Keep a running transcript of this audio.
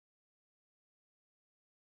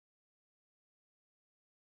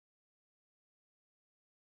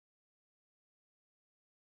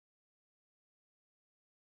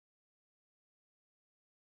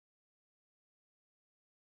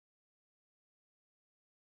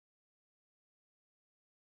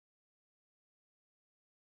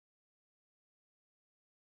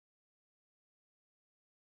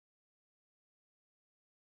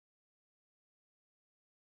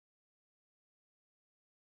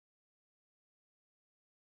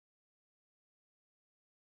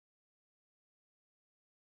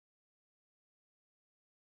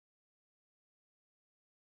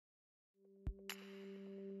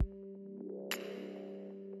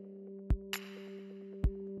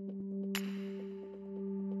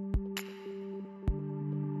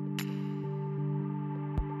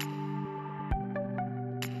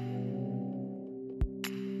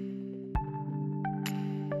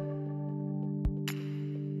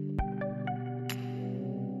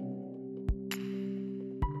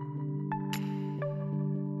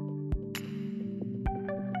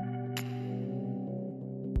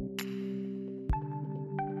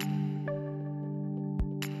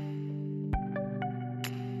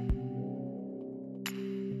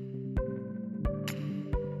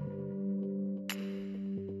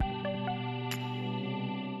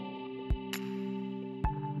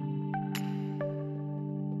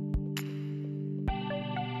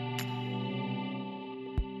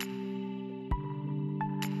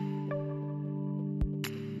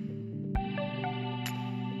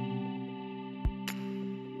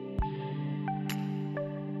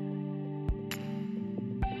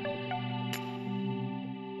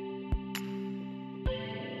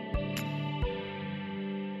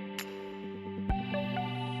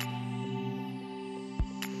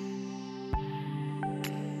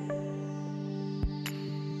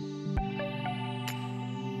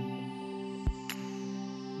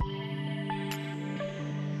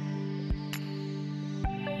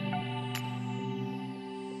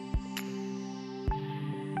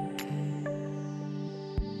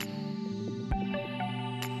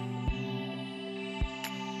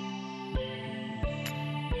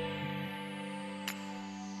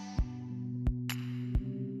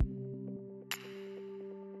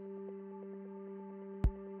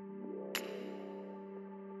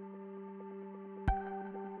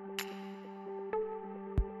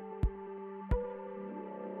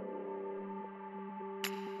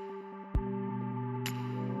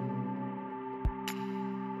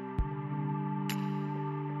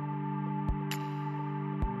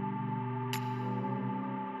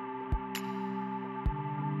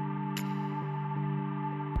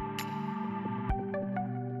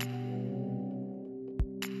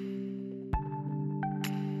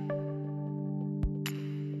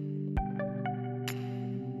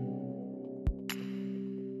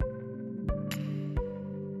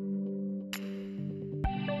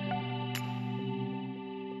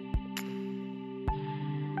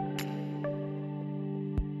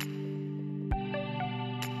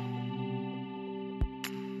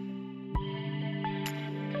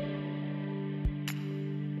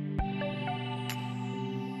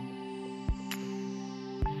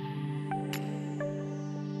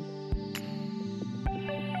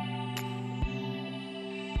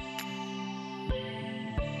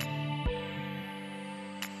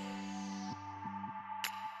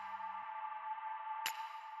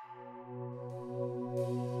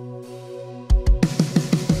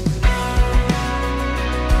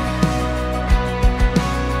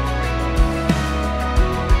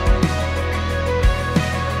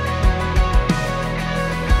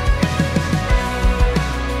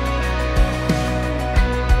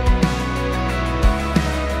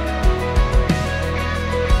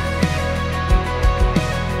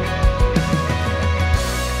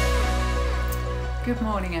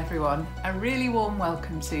morning everyone. A really warm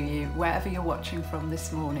welcome to you wherever you're watching from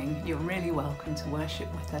this morning. You're really welcome to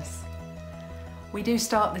worship with us. We do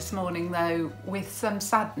start this morning though with some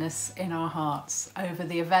sadness in our hearts over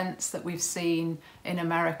the events that we've seen in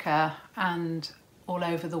America and all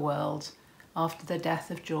over the world after the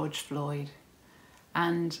death of George Floyd.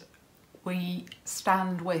 And we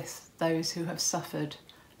stand with those who have suffered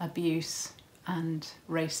abuse and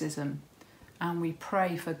racism. And we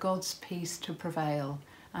pray for God's peace to prevail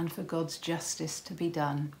and for God's justice to be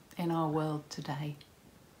done in our world today.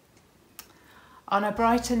 On a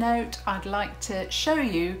brighter note, I'd like to show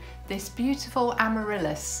you this beautiful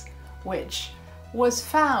amaryllis, which was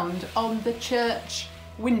found on the church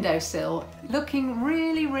windowsill, looking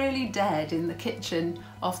really dead in the kitchen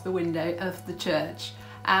of the window of the church.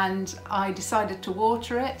 And I decided to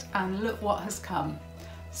water it, and look what has come.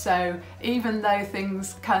 So even though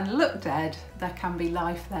things can look dead, there can be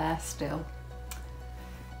life there still.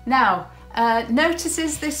 Now,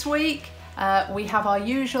 notices this week. We have our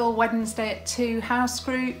usual Wednesday at 2 house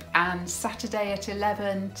group and Saturday at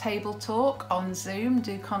 11 table talk on Zoom.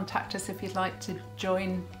 Do contact us if you'd like to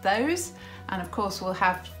join those. And of course we'll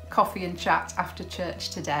have coffee and chat after church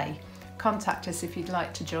today. Contact us if you'd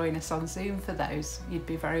like to join us on Zoom for those. You'd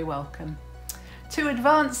be very welcome. 2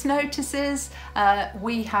 advance notices.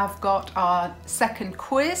 We have got our second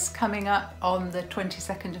quiz coming up on the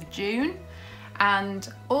 22nd of June.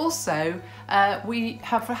 And also we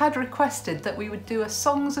have had requested that we would do a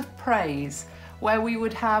Songs of Praise, where we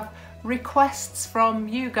would have requests from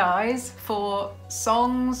you guys for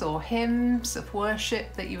songs or hymns of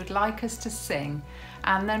worship that you would like us to sing.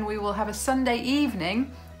 And then we will have a Sunday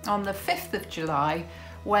evening on the 5th of July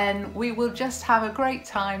when we will just have a great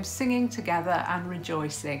time singing together and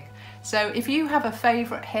rejoicing. So if you have a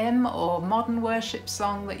favourite hymn or modern worship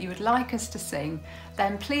song that you would like us to sing,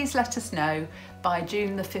 then please let us know by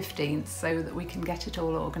June the 15th so that we can get it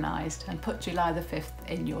all organised and put July the 5th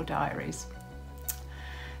in your diaries.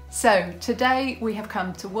 So today we have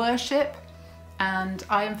come to worship, and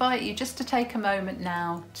I invite you just to take a moment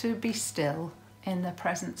now to be still in the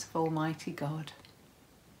presence of Almighty God.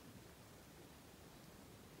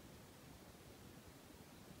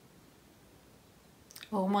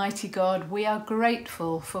 Almighty God, we are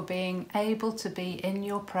grateful for being able to be in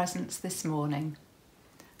your presence this morning.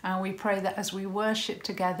 And we pray that as we worship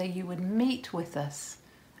together, you would meet with us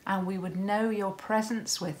and we would know your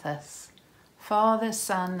presence with us. Father,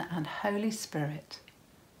 Son, and Holy Spirit,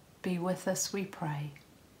 be with us, we pray.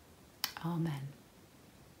 Amen.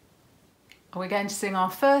 We're going to sing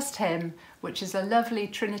our first hymn, which is a lovely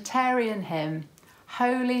Trinitarian hymn,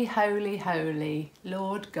 Holy, Holy, Holy,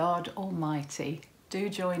 Lord God Almighty. Do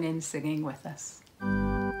join in singing with us.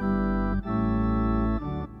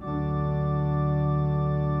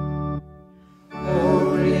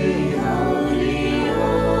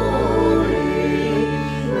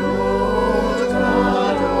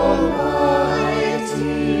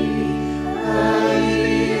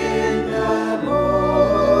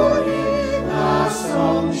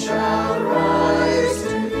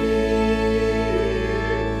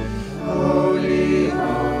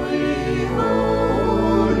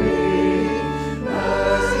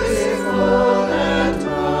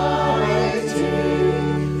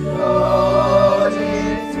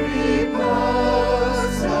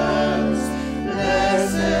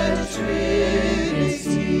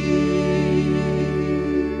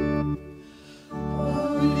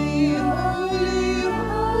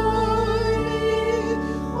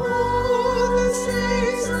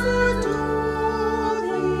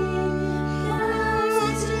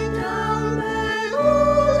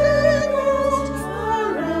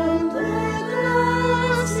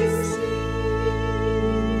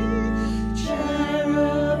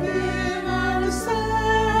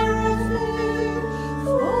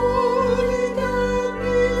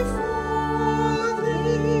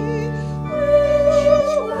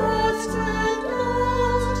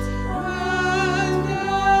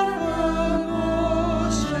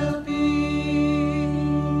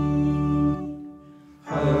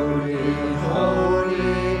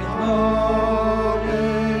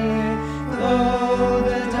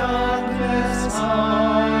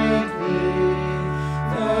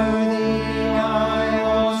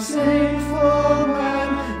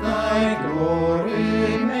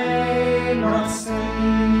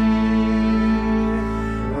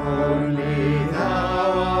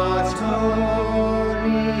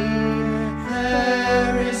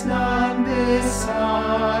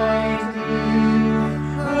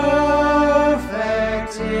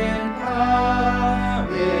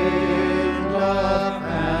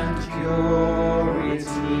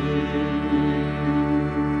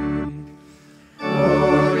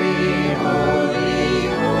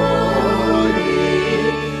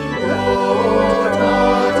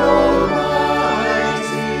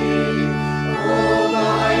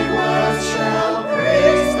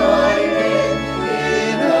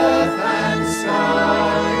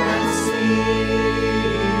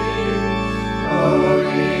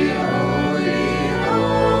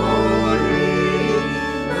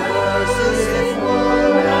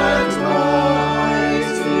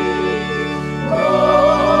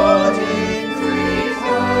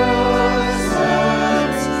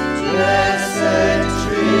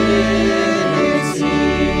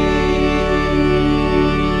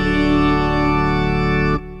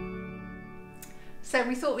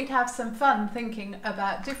 have some fun thinking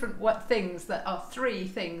about different things that are three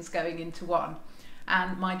things going into one.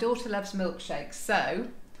 And my daughter loves milkshakes, so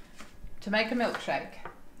to make a milkshake,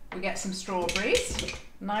 we get some strawberries,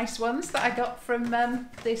 nice ones that I got from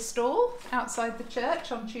this stall outside the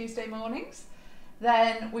church on Tuesday mornings.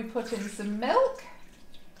 Then we put in some milk,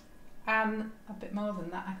 and a bit more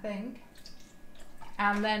than that I think.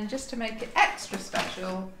 And then just to make it extra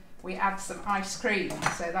special, we add some ice cream.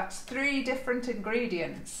 So that's 3 different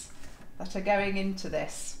ingredients that are going into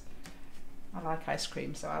this. I like ice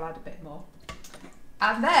cream, so I'll add a bit more.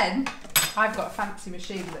 And then I've got a fancy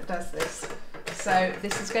machine that does this. So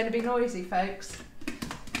this is going to be noisy, folks.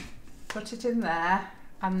 Put it in there,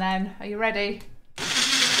 and then, are you ready?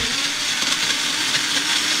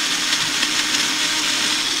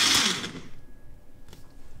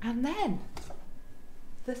 And then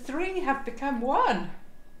the 3 have become 1.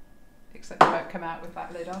 Except it won't come out with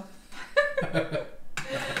that lid on.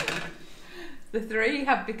 The 3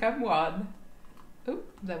 have become 1. Oh,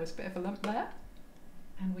 there was a bit of a lump there.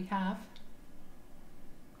 And we have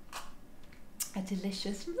a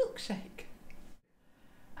delicious milkshake.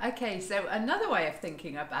 Okay, so another way of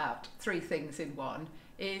thinking about 3 things in one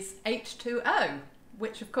is H2O,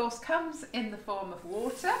 which of course comes in the form of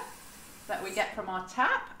water that we get from our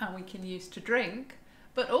tap and we can use to drink,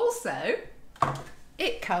 but also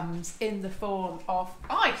it comes in the form of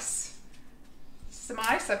ice. Some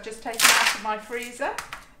ice I've just taken out of my freezer,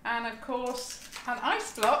 and of course an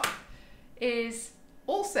ice block is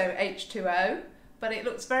also H2O, but it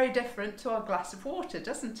looks very different to our glass of water,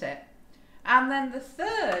 doesn't it? And then the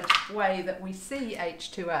third way that we see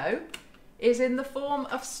H2O is in the form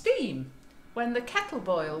of steam. When the kettle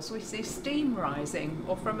boils, we see steam rising,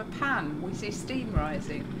 or from a pan, we see steam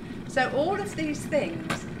rising. So all of these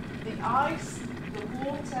things, the ice, the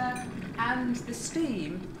water, and the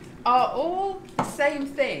steam, are all the same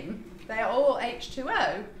thing. They are all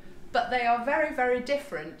H2O, but they are very, very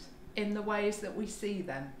different in the ways that we see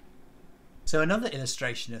them. So another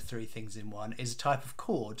illustration of 3 things in one is a type of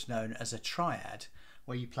chord known as a triad,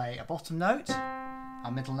 where you play a bottom note,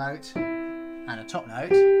 a middle note, and a top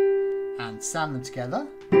note, and sound them together,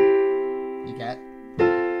 you get.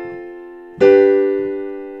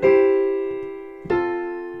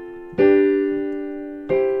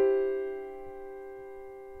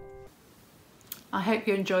 I hope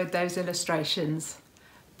you enjoyed those illustrations,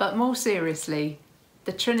 but more seriously,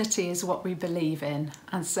 the Trinity is what we believe in,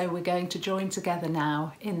 and so we're going to join together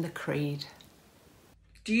now in the Creed.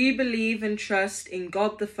 Do you believe and trust in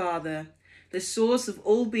God the Father, the source of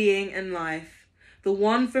all being and life, the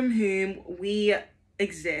one from whom we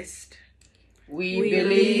exist? We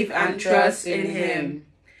believe and trust in him.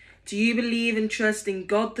 Do you believe and trust in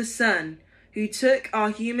God the Son, who took our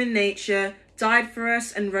human nature, died for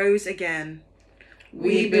us and rose again?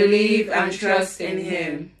 We believe and trust in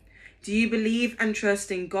him. Do you believe and trust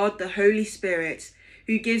in God the Holy Spirit,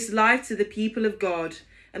 who gives life to the people of God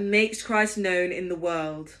and makes Christ known in the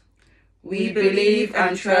world? We believe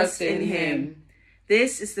and trust in him.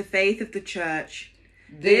 This is the faith of the Church.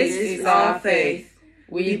 This is our faith.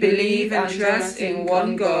 We believe and trust in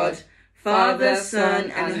one God, Father, Son,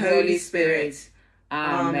 and Holy Spirit.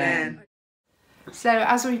 Amen. So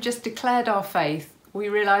as we've just declared our faith, we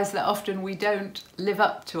realise that often we don't live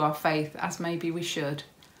up to our faith as maybe we should.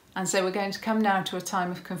 And so we're going to come now to a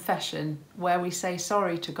time of confession where we say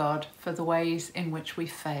sorry to God for the ways in which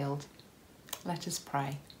we've failed. Let us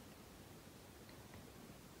pray.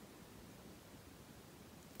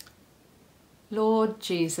 Lord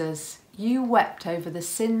Jesus, you wept over the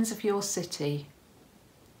sins of your city,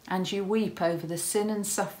 and you weep over the sin and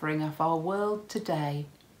suffering of our world today.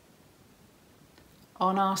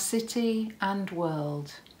 On our city and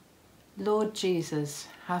world, Lord Jesus,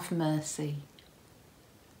 have mercy.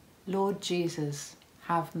 Lord Jesus,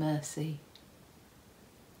 have mercy.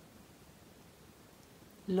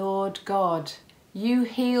 Lord God, you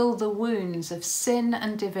heal the wounds of sin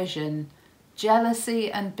and division,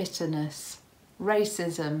 jealousy and bitterness,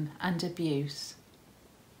 racism and abuse.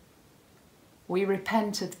 We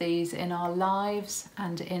repent of these in our lives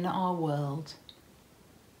and in our world.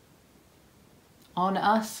 On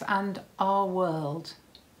us and our world,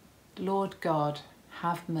 Lord God,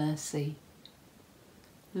 have mercy.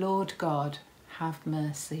 Lord God, have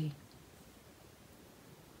mercy.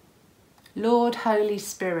 Lord Holy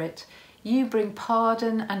Spirit, you bring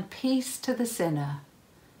pardon and peace to the sinner,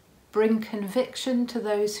 bring conviction to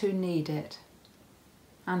those who need it,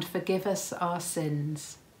 and forgive us our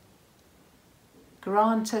sins.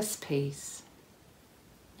 Grant us peace.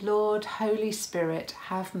 Lord Holy Spirit,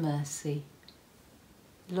 have mercy.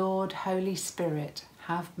 Lord Holy Spirit,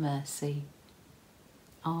 have mercy.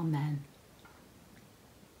 Amen.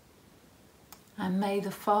 And may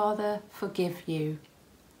the Father forgive you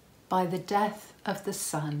by the death of the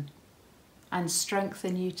Son and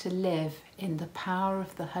strengthen you to live in the power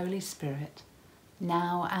of the Holy Spirit,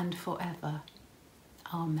 now and forever.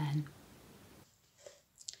 Amen.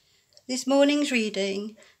 This morning's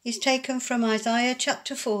reading is taken from Isaiah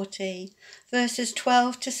chapter 40, verses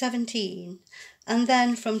 12 to 17, and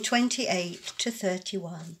then from 28 to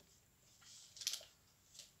 31.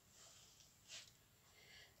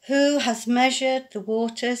 Who has measured the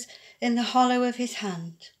waters in the hollow of his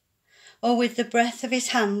hand, or with the breadth of his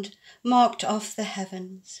hand marked off the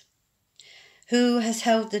heavens? Who has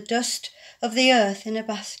held the dust of the earth in a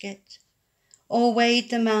basket, or weighed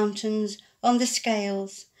the mountains on the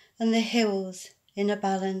scales and the hills in a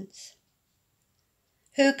balance?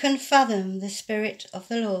 Who can fathom the Spirit of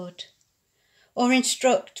the Lord, or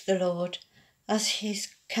instruct the Lord as his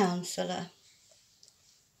counsellor?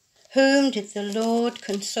 Whom did the Lord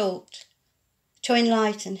consult to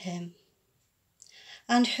enlighten him?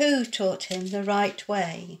 And who taught him the right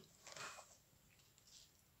way?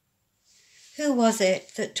 Who was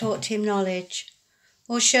it that taught him knowledge,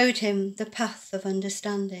 or showed him the path of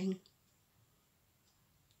understanding?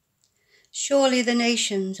 Surely the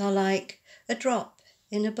nations are like a drop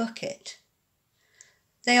in a bucket.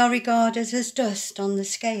 They are regarded as dust on the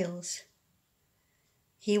scales.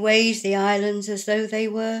 He weighs the islands as though they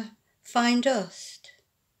were fine dust.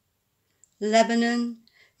 Lebanon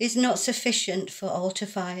is not sufficient for altar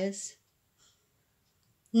fires,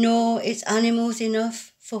 nor its animals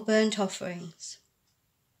enough for burnt offerings.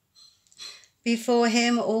 Before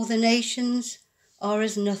him all the nations are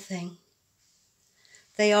as nothing.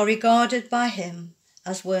 They are regarded by him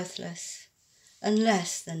as worthless and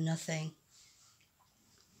less than nothing.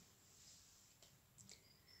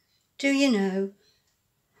 Do you know?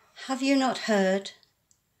 Have you not heard?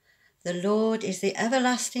 The Lord is the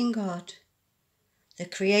everlasting God, the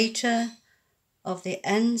Creator of the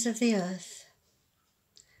ends of the earth,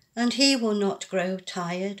 and he will not grow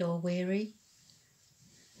tired or weary,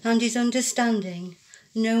 and his understanding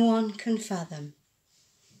no one can fathom.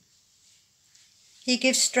 He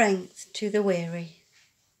gives strength to the weary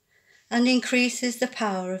and increases the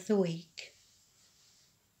power of the weak.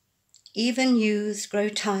 Even youths grow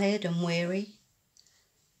tired and weary,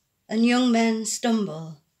 and young men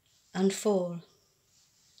stumble and fall.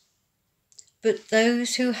 But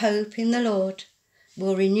those who hope in the Lord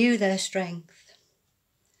will renew their strength.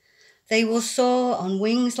 They will soar on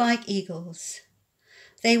wings like eagles.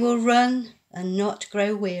 They will run and not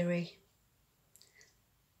grow weary.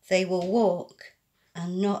 They will walk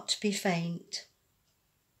and not be faint.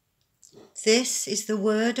 This is the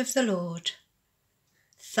word of the Lord.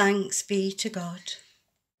 Thanks be to God.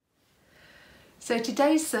 So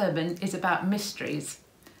today's sermon is about mysteries.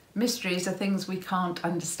 Mysteries are things we can't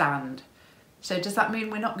understand. So does that mean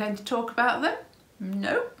we're not going to talk about them?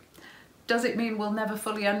 No. Does it mean we'll never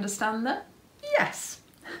fully understand them? Yes.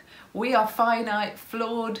 We are finite,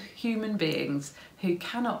 flawed human beings who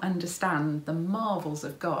cannot understand the marvels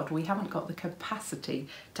of God. We haven't got the capacity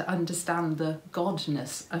to understand the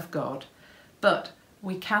godness of God. But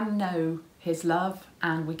we can know his love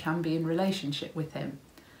and we can be in relationship with him.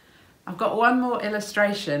 I've got one more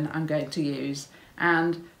illustration I'm going to use,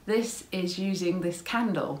 and this is using this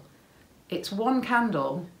candle. It's one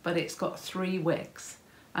candle, but it's got 3 wicks.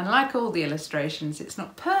 And like all the illustrations, it's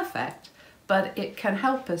not perfect, but it can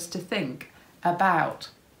help us to think about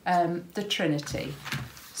the Trinity.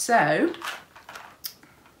 So,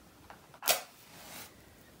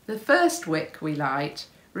 the first wick we light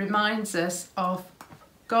reminds us of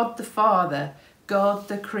God the Father, God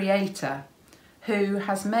the Creator, who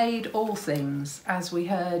has made all things, as we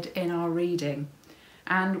heard in our reading.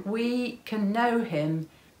 And we can know him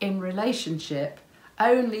in relationship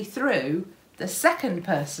only through the second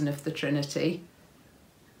person of the Trinity,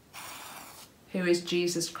 who is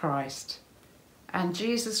Jesus Christ. And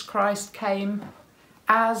Jesus Christ came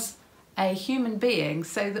as a human being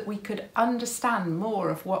so that we could understand more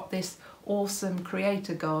of what this awesome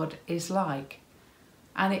Creator God is like.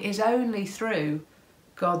 And it is only through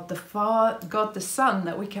God the Son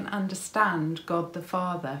that we can understand God the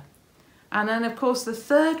Father. And then of course the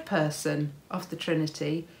third person of the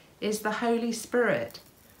Trinity is the Holy Spirit,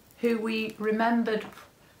 who we remembered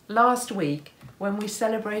last week when we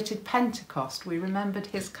celebrated Pentecost. We remembered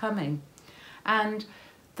his coming. And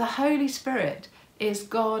the Holy Spirit is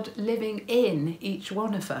God living in each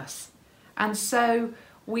one of us. And so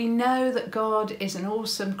we know that God is an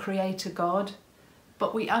awesome Creator God,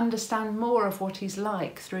 but we understand more of what he's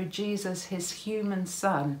like through Jesus, his human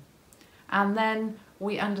Son. And then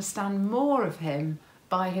we understand more of him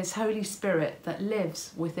by his Holy Spirit that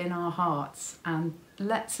lives within our hearts and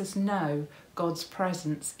lets us know God's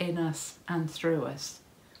presence in us and through us.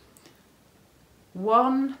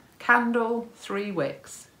 1 candle, 3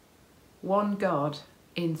 wicks. 1 God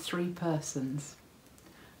in 3 persons.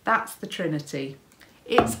 That's the Trinity.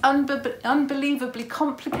 It's unbelievably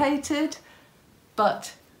complicated,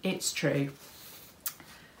 but it's true.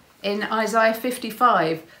 In Isaiah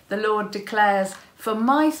 55, the Lord declares, "For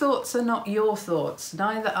my thoughts are not your thoughts,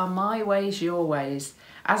 neither are my ways your ways.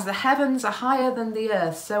 As the heavens are higher than the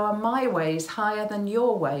earth, so are my ways higher than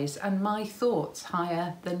your ways, and my thoughts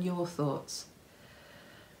higher than your thoughts."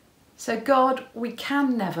 So God, we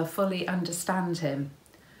can never fully understand him.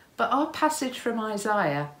 But our passage from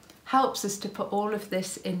Isaiah helps us to put all of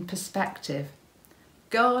this in perspective.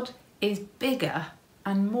 God is bigger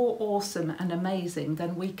and more awesome and amazing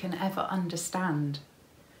than we can ever understand.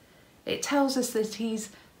 It tells us that he's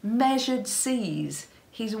measured seas,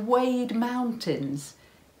 he's weighed mountains,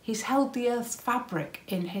 he's held the earth's fabric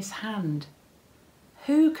in his hand.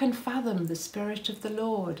 Who can fathom the Spirit of the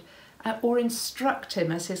Lord or instruct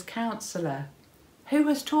him as his counsellor? Who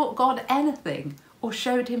has taught God anything or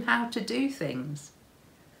showed him how to do things?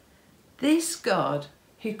 This God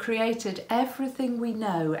who created everything we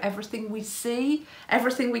know, everything we see,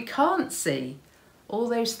 everything we can't see, all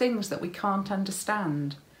those things that we can't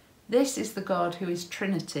understand. This is the God who is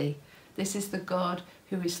Trinity. This is the God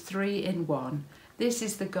who is 3 in 1. This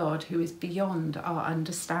is the God who is beyond our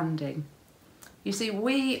understanding. You see,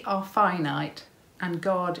 we are finite and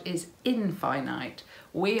God is infinite.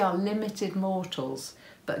 We are limited mortals,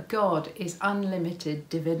 but God is unlimited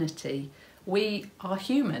divinity. We are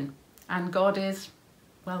human and God is,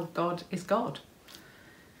 well, God is God.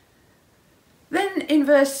 Then in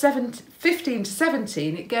verse 15 to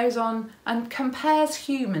 17, it goes on and compares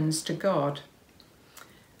humans to God.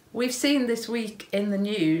 We've seen this week in the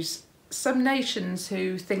news some nations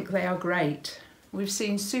who think they are great. We've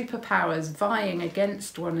seen superpowers vying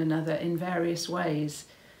against one another in various ways,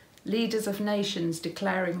 leaders of nations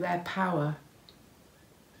declaring their power.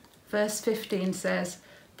 Verse 15 says,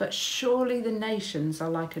 "But surely the nations are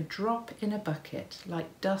like a drop in a bucket,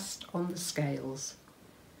 like dust on the scales."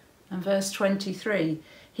 And verse 23,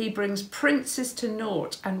 "He brings princes to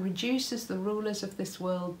naught and reduces the rulers of this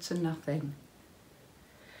world to nothing."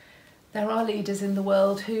 There are leaders in the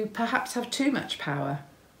world who perhaps have too much power.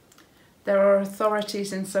 There are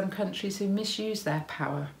authorities in some countries who misuse their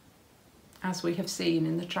power, as we have seen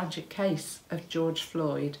in the tragic case of George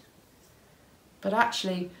Floyd. But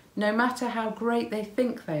actually, no matter how great they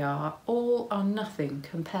think they are, all are nothing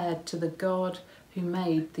compared to the God who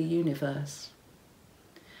made the universe.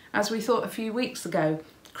 As we thought a few weeks ago,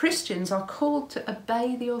 Christians are called to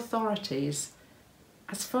obey the authorities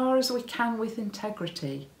as far as we can with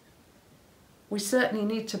integrity. We certainly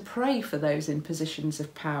need to pray for those in positions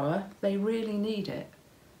of power. They really need it.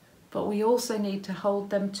 But we also need to hold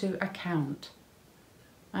them to account.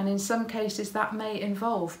 And in some cases that may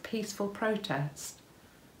involve peaceful protest,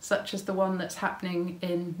 such as the one that's happening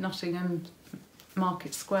in Nottingham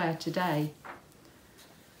Market Square today.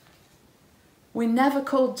 We're never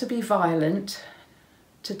called to be violent,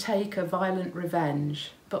 to take a violent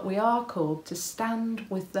revenge, but we are called to stand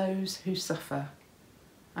with those who suffer,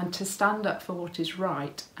 and to stand up for what is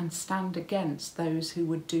right and stand against those who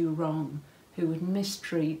would do wrong, who would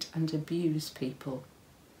mistreat and abuse people,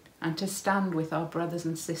 and to stand with our brothers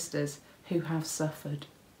and sisters who have suffered.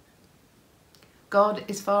 God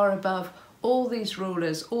is far above all these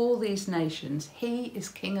rulers, all these nations. He is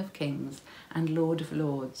King of Kings and Lord of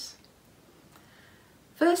Lords.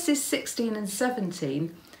 Verses 16 and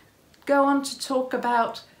 17 go on to talk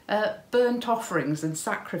about burnt offerings and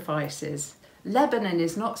sacrifices. Lebanon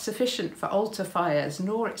is not sufficient for altar fires,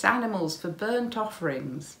 nor its animals for burnt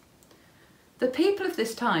offerings. The people of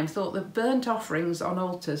this time thought that burnt offerings on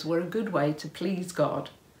altars were a good way to please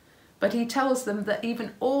God. But he tells them that if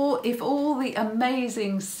all the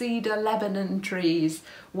amazing cedar Lebanon trees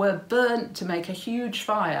were burnt to make a huge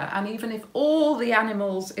fire, and even if all the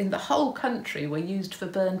animals in the whole country were used for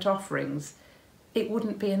burnt offerings, it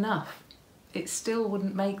wouldn't be enough. It still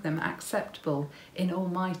wouldn't make them acceptable in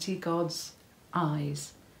Almighty God's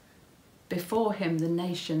eyes. Before him the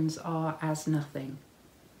nations are as nothing.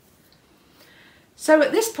 So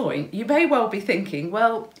at this point you may well be thinking,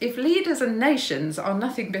 well, if leaders and nations are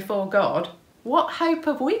nothing before God, what hope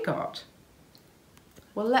have we got?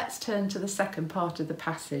 Well, let's turn to the second part of the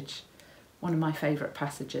passage, one of my favourite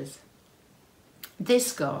passages.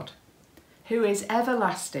 This God, who is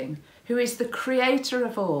everlasting, who is the creator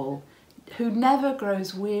of all, who never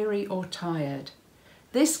grows weary or tired,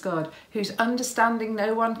 this God, whose understanding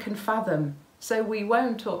no one can fathom, so we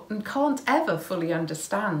won't and can't ever fully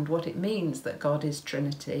understand what it means that God is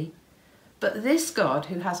Trinity. But this God,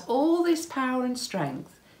 who has all this power and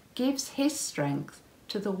strength, gives his strength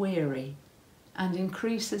to the weary and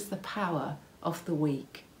increases the power of the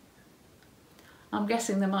weak. I'm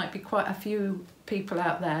guessing there might be quite a few people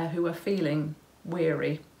out there who are feeling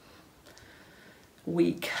weary,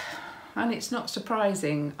 weak. And it's not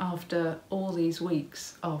surprising after all these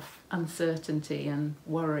weeks of uncertainty and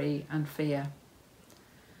worry and fear.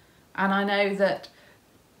 And I know that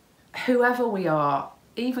whoever we are,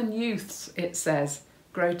 even youths, it says,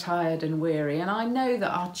 grow tired and weary. And I know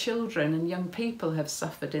that our children and young people have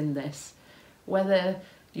suffered in this, whether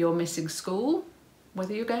you're missing school,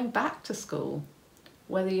 whether you're going back to school,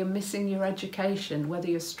 whether you're missing your education, whether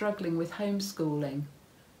you're struggling with homeschooling,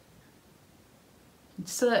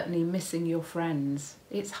 certainly missing your friends.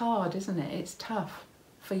 It's hard, isn't it? It's tough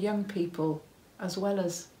for young people as well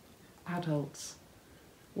as adults.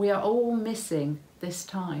 We are all missing this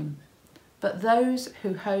time, but those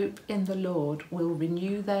who hope in the Lord will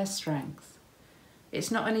renew their strength. It's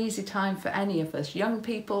not an easy time for any of us, young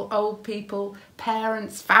people, old people,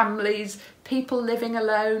 parents, families, people living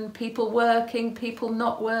alone, people working, people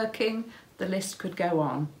not working, the list could go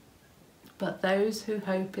on. But those who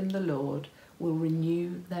hope in the Lord will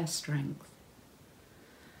renew their strength.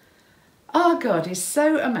 Our God is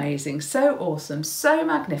so amazing, so awesome, so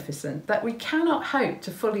magnificent that we cannot hope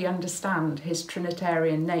to fully understand his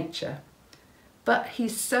Trinitarian nature. But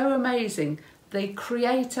he's so amazing, the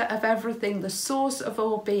creator of everything, the source of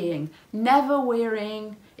all being, never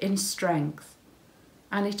wearying in strength.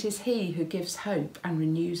 And it is he who gives hope and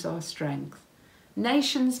renews our strength.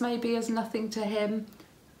 Nations may be as nothing to him,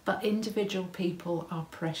 but individual people are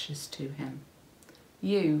precious to him.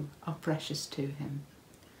 You are precious to him.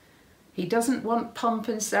 He doesn't want pomp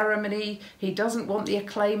and ceremony, he doesn't want the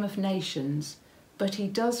acclaim of nations, but he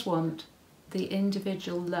does want the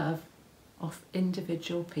individual love of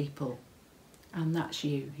individual people. And that's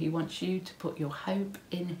you. He wants you to put your hope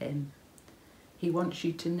in him. He wants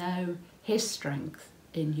you to know his strength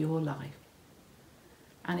in your life.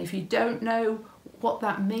 And if you don't know what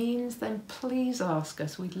that means, then please ask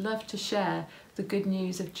us. We'd love to share the good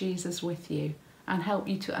news of Jesus with you and help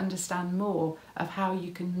you to understand more of how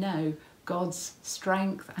you can know God's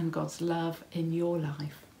strength and God's love in your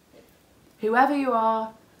life. Whoever you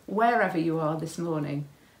are, wherever you are this morning,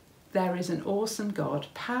 there is an awesome God,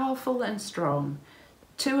 powerful and strong,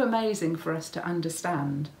 too amazing for us to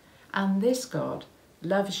understand. And this God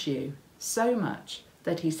loves you so much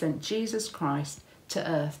that he sent Jesus Christ to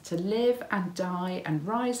earth to live and die and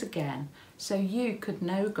rise again so you could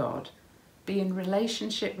know God, be in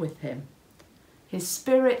relationship with him. His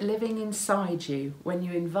Spirit living inside you when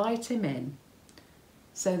you invite him in,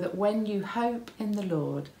 so that when you hope in the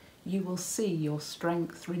Lord, you will see your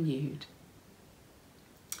strength renewed.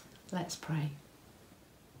 Let's pray.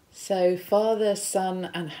 So, Father, Son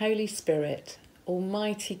and Holy Spirit,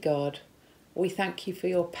 Almighty God, we thank you for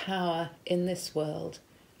your power in this world,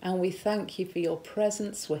 and we thank you for your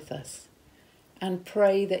presence with us, and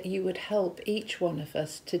pray that you would help each one of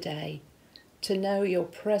us today to know your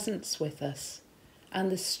presence with us and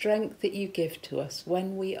the strength that you give to us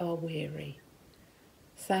when we are weary.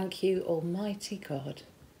 Thank you, Almighty God.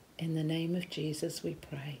 In the name of Jesus we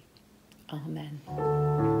pray. Amen.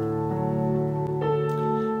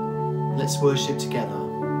 Let's worship together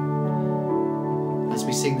as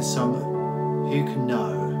we sing the song, Who Can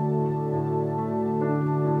Know?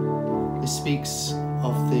 This speaks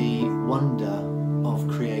of the wonder of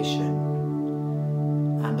creation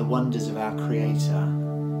and the wonders of our Creator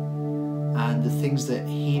and the things that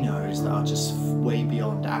he knows that are just way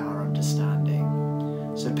beyond our understanding.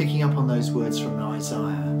 So picking up on those words from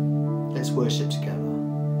Isaiah, let's worship together.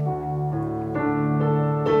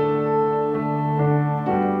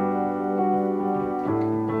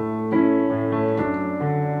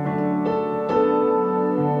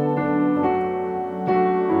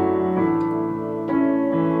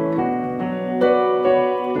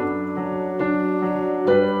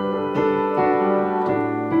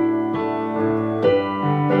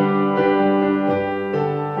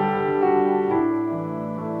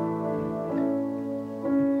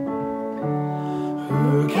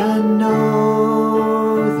 Who can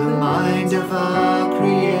know the mind of our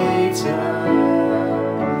Creator?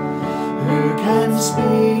 Who can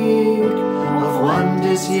speak of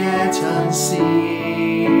wonders yet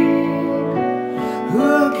unseen?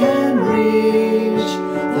 Who can reach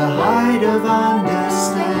the height of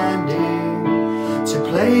understanding to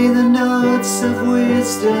play the notes of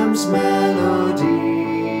wisdom's melody?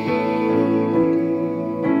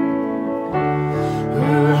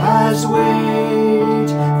 Who has wings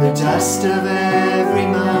last of every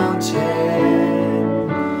mountain,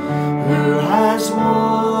 who has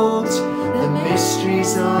walked the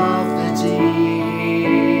mysteries of the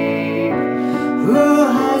deep, who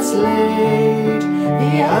has laid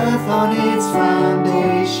the earth on its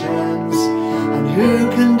foundations, and who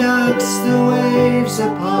conducts the waves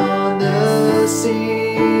upon the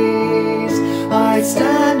seas. I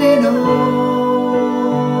stand in awe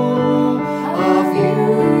of you.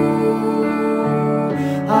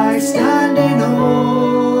 I stand in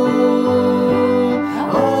awe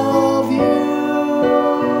of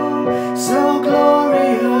you, so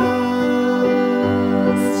glorious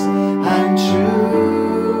and true.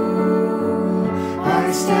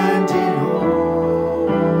 I stand in awe.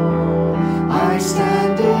 I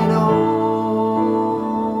stand in awe.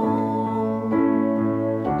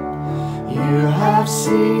 You have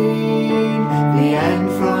seen the end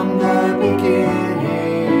from the beginning.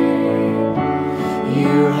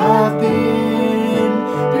 You have been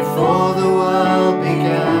before the world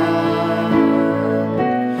began.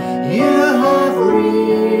 You have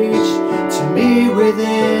reached to me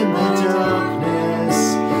within the darkness,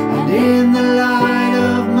 and in the light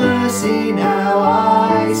of mercy now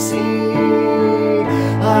I see.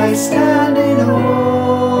 I stand in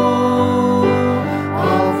awe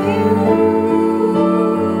of you.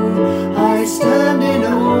 I stand in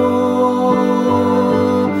awe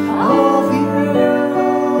of you,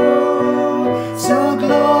 so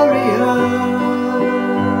glorious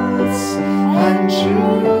and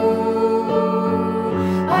true.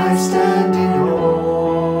 I stand in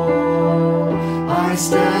awe. I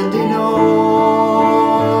stand in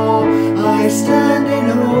awe. I stand in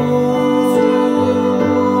awe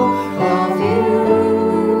of you.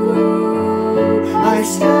 I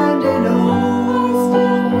stand in awe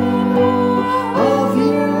of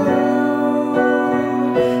you,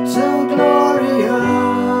 so glorious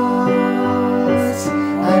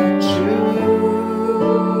and true.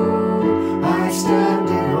 I stand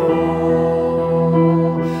in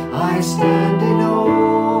awe. I stand in awe.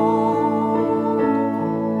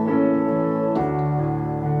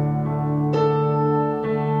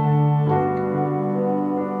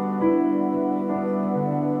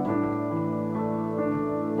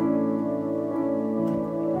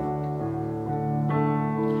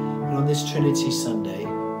 And on this Trinity Sunday,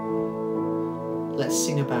 let's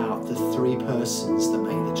sing about the three persons that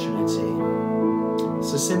make the Trinity.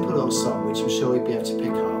 It's a simple little song which I'm sure you'll be able to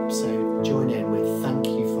pick up, so join in with Thank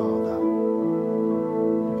You, Father.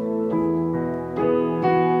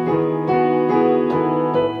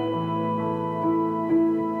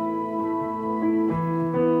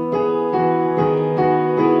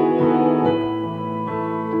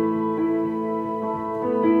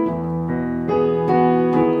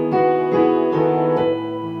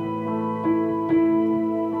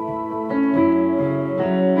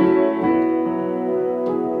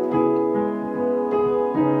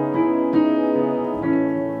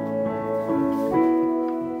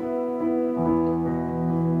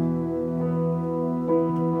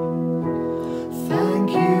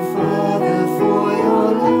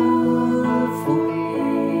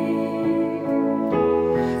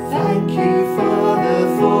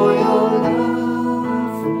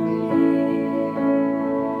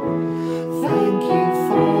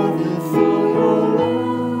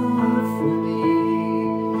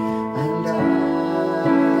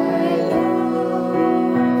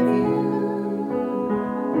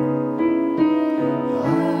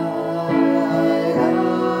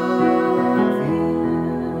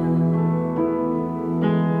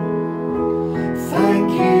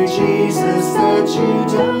 Jesus, that you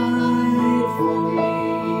died for me.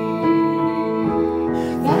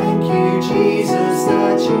 Thank you, Jesus,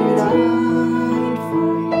 that you died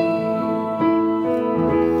for me.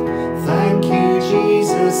 Thank you,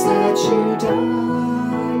 Jesus, that you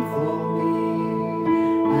died for me.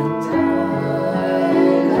 And I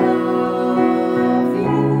love you.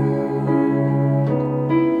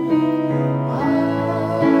 I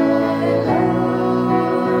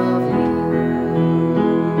love you.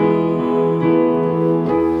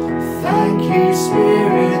 Thank you,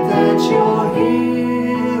 Spirit, that you're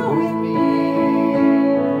here with me.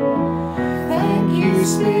 Thank you,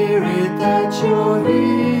 Spirit, that you're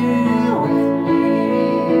here with me.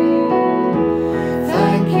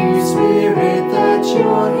 Thank you, Spirit, that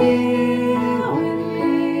you're here with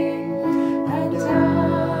me. And I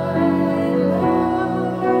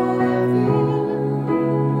love you.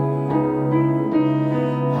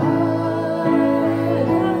 I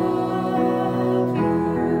love you.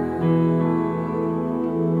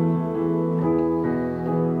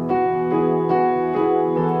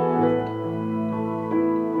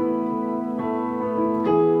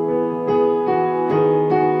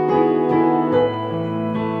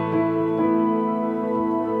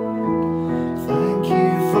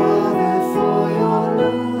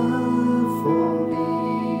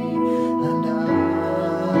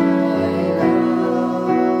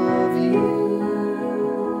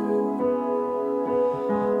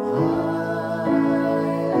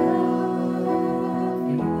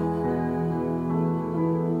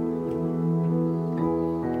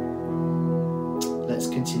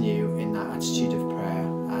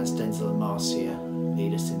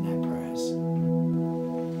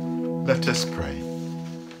 Let us pray.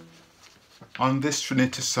 On this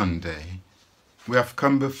Trinity Sunday, we have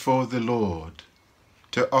come before the Lord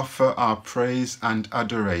to offer our praise and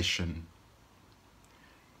adoration.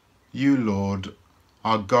 You, Lord,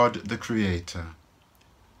 are God the Creator,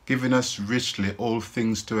 giving us richly all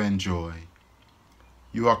things to enjoy.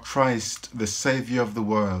 You are Christ, the Saviour of the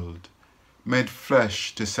world, made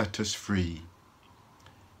flesh to set us free.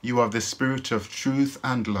 You are the Spirit of truth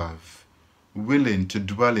and love, willing to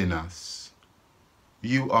dwell in us.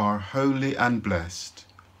 You are holy and blessed,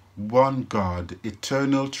 one God,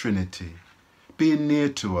 eternal Trinity. Be near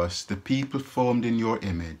to us, the people formed in your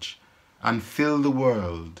image, and fill the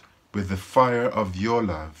world with the fire of your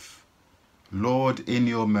love. Lord, in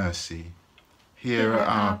your mercy, hear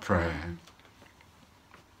our prayer.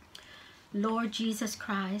 Lord Jesus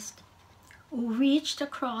Christ, who reached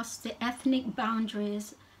across the ethnic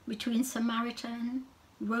boundaries between Samaritan,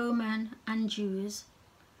 Roman, and Jews,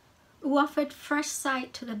 who offered fresh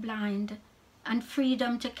sight to the blind and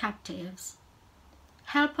freedom to captives,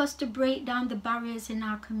 help us to break down the barriers in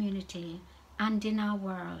our community and in our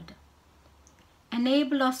world.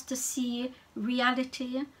 Enable us to see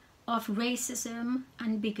reality of racism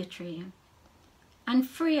and bigotry, and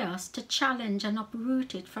free us to challenge and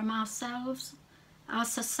uproot it from ourselves, our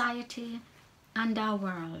society, and our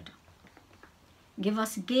world. Give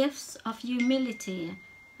us gifts of humility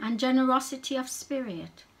and generosity of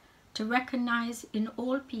spirit to recognize in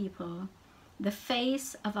all people the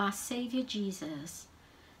face of our Saviour Jesus,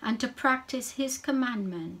 and to practice his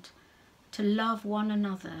commandment to love one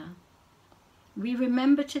another. We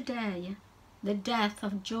remember today the death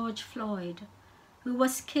of George Floyd, who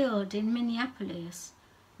was killed in Minneapolis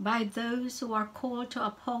by those who are called to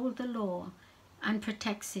uphold the law and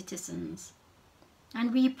protect citizens.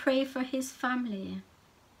 And we pray for his family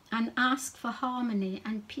and ask for harmony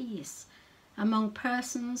and peace among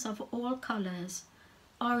persons of all colors,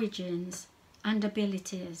 origins, and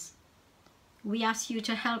abilities. We ask you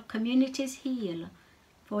to help communities heal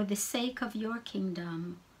for the sake of your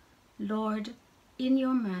kingdom. Lord, in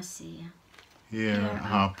your mercy, hear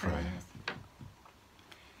our prayer.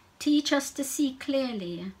 Teach us to see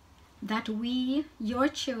clearly that we, your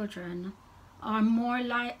children, are more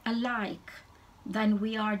alike than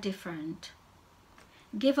we are different.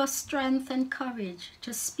 Give us strength and courage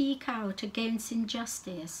to speak out against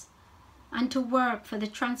injustice and to work for the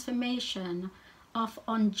transformation of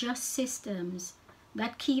unjust systems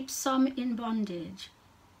that keep some in bondage.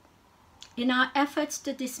 In our efforts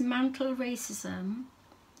to dismantle racism,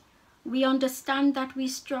 we understand that we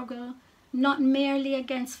struggle not merely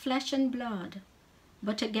against flesh and blood,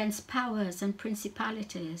 but against powers and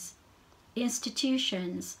principalities,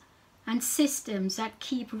 institutions, and systems that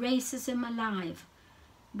keep racism alive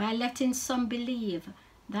by letting some believe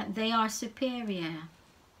that they are superior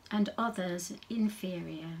and others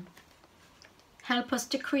inferior. Help us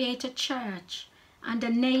to create a church and a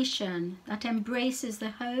nation that embraces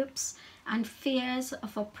the hopes and fears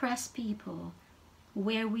of oppressed people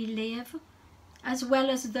where we live, as well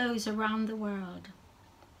as those around the world.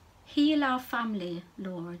 Heal our family,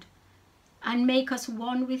 Lord, and make us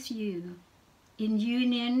one with you, in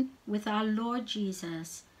union with our Lord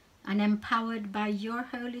Jesus, and empowered by your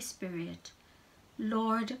Holy Spirit.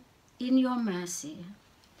 Lord, in your mercy,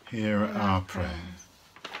 hear our prayer.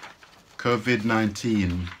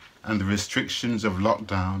 COVID-19 and the restrictions of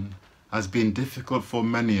lockdown has been difficult for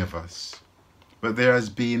many of us, but there has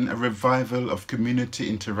been a revival of community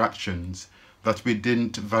interactions that we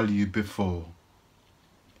didn't value before.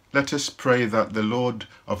 Let us pray that the Lord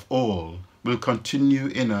of all will continue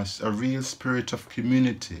in us a real spirit of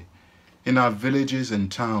community in our villages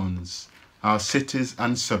and towns, our cities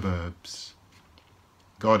and suburbs.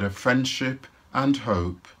 God of friendship and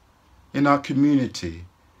hope, in our community,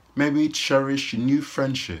 may we cherish new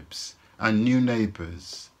friendships and new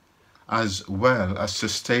neighbours, as well as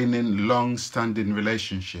sustaining long-standing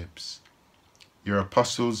relationships. Your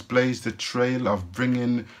apostles blazed the trail of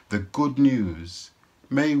bringing the good news.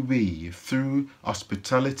 May we, through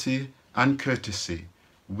hospitality and courtesy,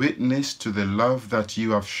 witness to the love that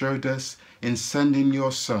you have showed us in sending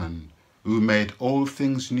your Son, who made all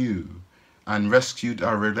things new and rescued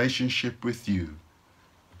our relationship with you,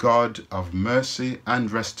 God of mercy and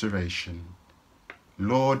restoration.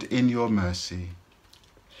 Lord, in your mercy,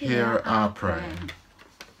 hear our prayer.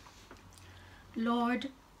 Lord,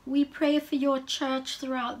 we pray for your church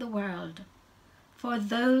throughout the world, for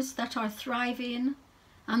those that are thriving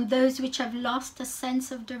and those which have lost a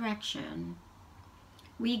sense of direction.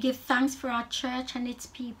 We give thanks for our church and its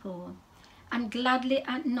people, and gladly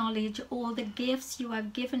acknowledge all the gifts you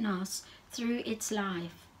have given us through its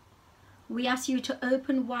life. we ask you to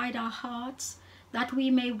open wide our hearts that we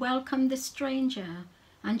may welcome the stranger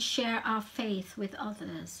and share our faith with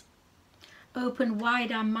others. Open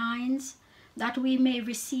wide our minds that we may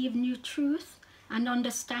receive new truth and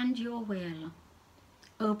understand your will.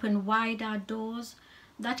 Open wide our doors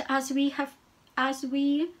that as we have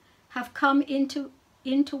come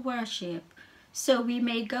into worship, so we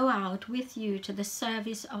may go out with you to the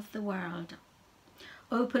service of the world.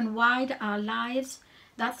 Open wide our lives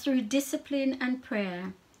that through discipline and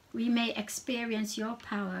prayer we may experience your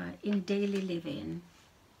power in daily living.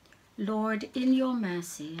 Lord, in your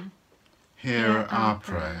mercy, hear our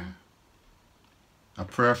prayer. A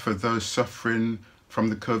prayer for those suffering from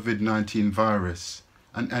the COVID-19 virus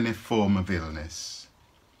and any form of illness.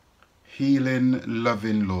 Healing,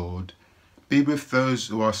 loving Lord, be with those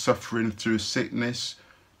who are suffering through sickness,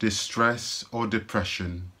 distress, or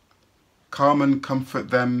depression. Calm and comfort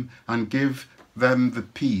them and give them the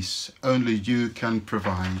peace only you can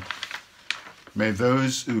provide. May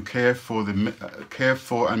those who care for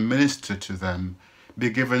and minister to them be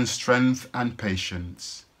given strength and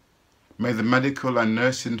patience. May the medical and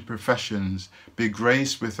nursing professions be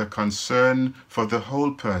graced with a concern for the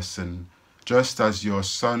whole person, just as your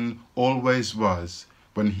Son always was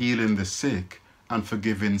when healing the sick and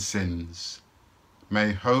forgiving sins.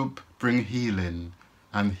 May hope bring healing,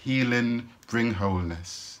 and healing bring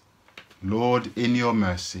wholeness. Lord, in your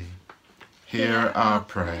mercy, hear our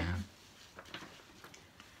prayer.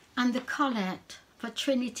 And the collect for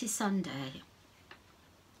Trinity Sunday.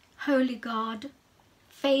 Holy God,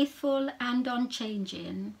 faithful and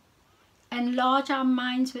unchanging, enlarge our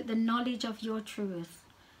minds with the knowledge of your truth,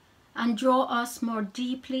 and draw us more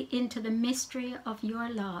deeply into the mystery of your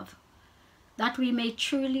love, that we may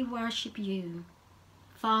truly worship you,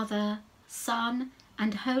 Father, Son,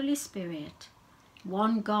 and Holy Spirit,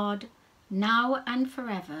 one God, now and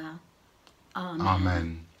forever. Amen.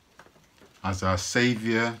 Amen. As our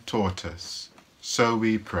Saviour taught us, so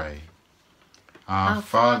we pray. Our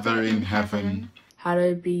Father in heaven,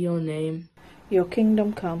 hallowed be your name. Your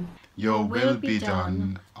kingdom come. your will be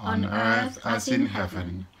done on earth as in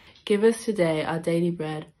heaven. Give us today our daily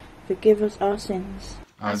bread. Forgive us our sins,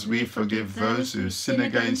 As we forgive those who sin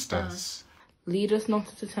against us. Lead us not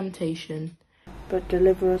into temptation, but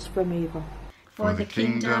deliver us from evil, For the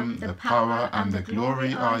kingdom, the power, and the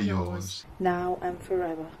glory are yours. now and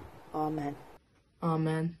forever. Amen.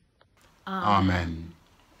 Amen. Amen.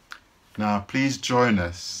 Now please join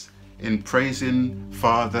us in praising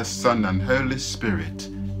Father, Son, and Holy Spirit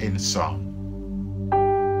in song.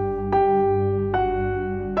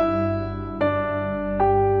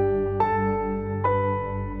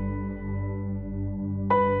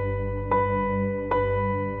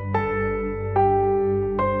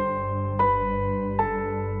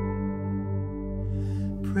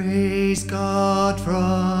 Praise God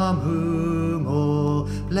from whom all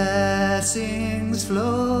blessings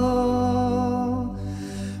flow.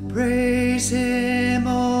 Praise him,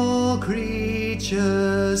 all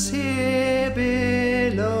creatures here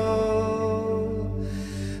below.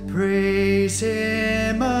 Praise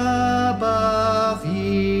him above,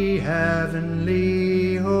 ye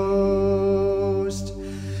heavenly host.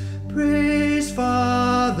 Praise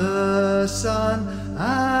Father, Son,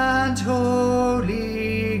 and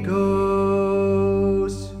Holy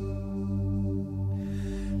Ghost.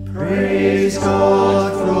 Praise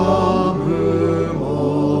God from whom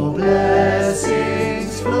all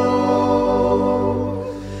blessings flow.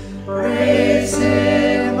 Praise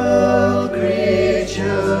him, all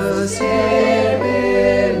creatures here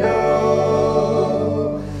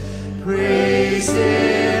below. Praise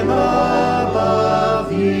him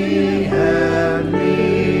above, ye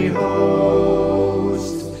heavenly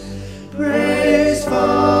host. Praise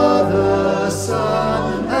Father,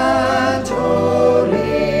 Son, and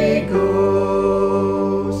Holy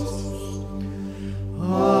Ghost.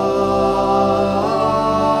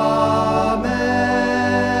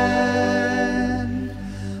 Amen.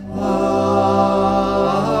 Amen.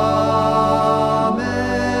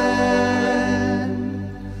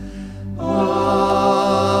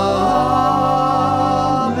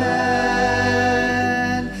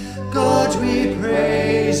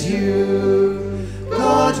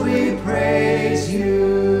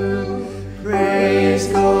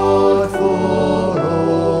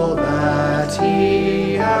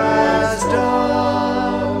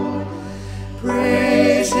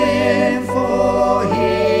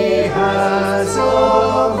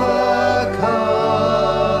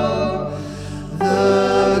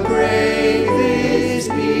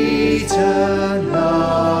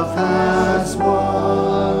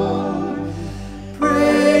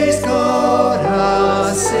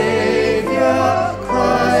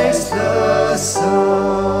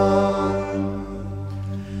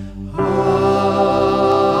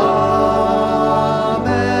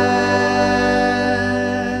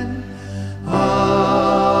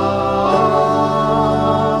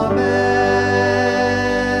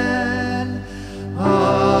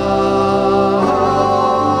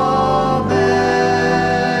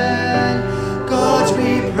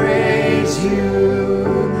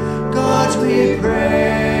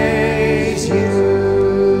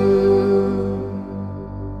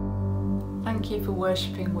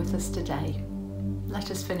 worshipping with us today, let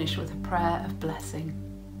us finish with a prayer of blessing.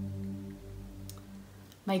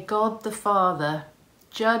 May God the Father,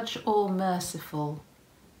 Judge all merciful,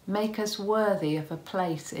 make us worthy of a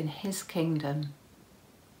place in his kingdom.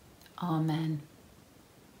 Amen.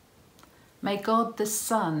 May God the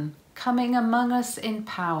Son, coming among us in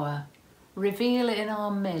power, reveal in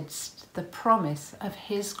our midst the promise of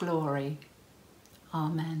his glory.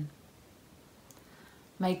 Amen.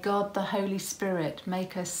 May God the Holy Spirit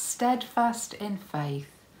make us steadfast in faith,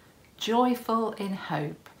 joyful in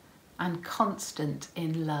hope, and constant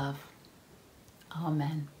in love.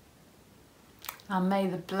 Amen. And may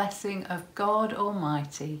the blessing of God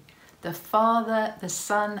Almighty, the Father, the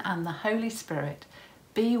Son, and the Holy Spirit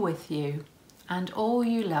be with you and all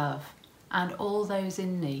you love and all those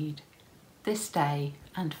in need, this day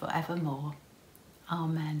and forevermore.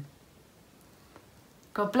 Amen.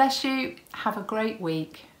 God bless you, have a great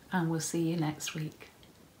week, and we'll see you next week.